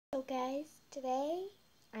So guys, today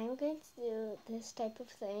I'm going to do this type of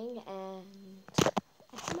thing, and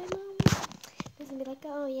after my mom is going to be like,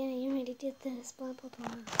 oh yeah, you already did this, blah blah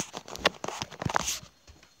blah.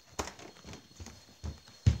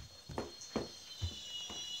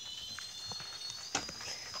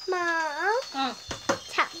 Mom,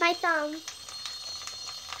 tap my thumb.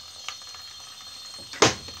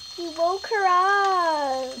 You woke her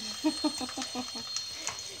up.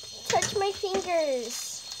 Touch my fingers.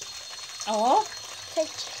 Oh?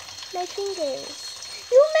 Touch my fingers.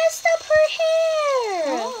 You messed up her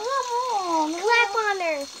hair. Oh, Clap on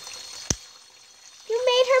her. You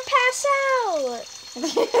made her pass out.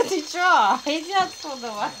 Ty čo? Иди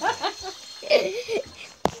отсюда.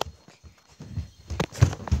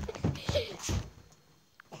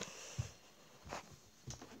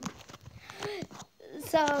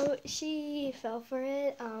 So she fell for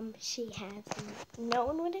it. She hasn't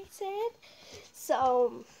known what I said.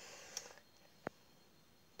 So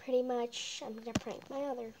pretty much I'm gonna prank my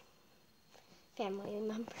other family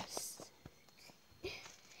members.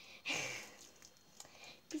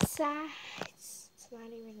 Besides, it's not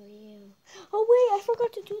even real. Oh wait, I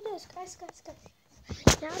forgot to do this. Guys.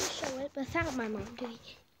 Now to show it without my mom doing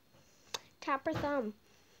it. Tap her thumb.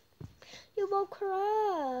 You woke her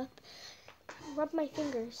up. Rub my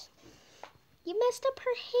fingers. You messed up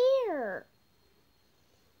her hair.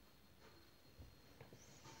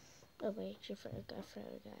 Oh wait, she forgot.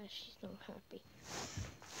 She's not happy.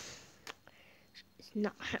 She's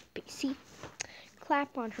not happy. See?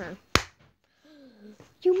 Clap on her.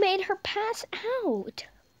 You made her pass out.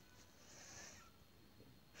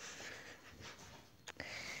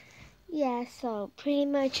 Yeah, so pretty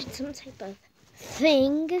much it's some type of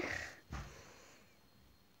thing.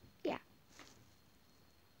 Yeah.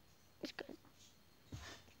 It's good.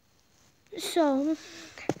 So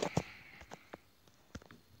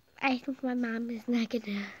I think my mom is not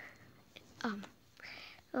gonna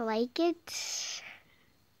like it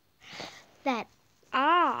that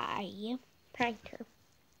I pranked her.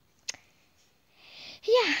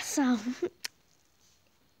 Yeah, so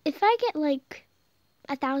if I get like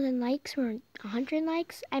 1,000 likes or 100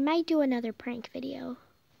 likes, I might do another prank video.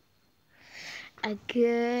 A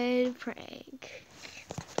good prank.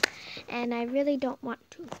 And I really don't want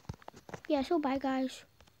to. Yeah, so bye guys.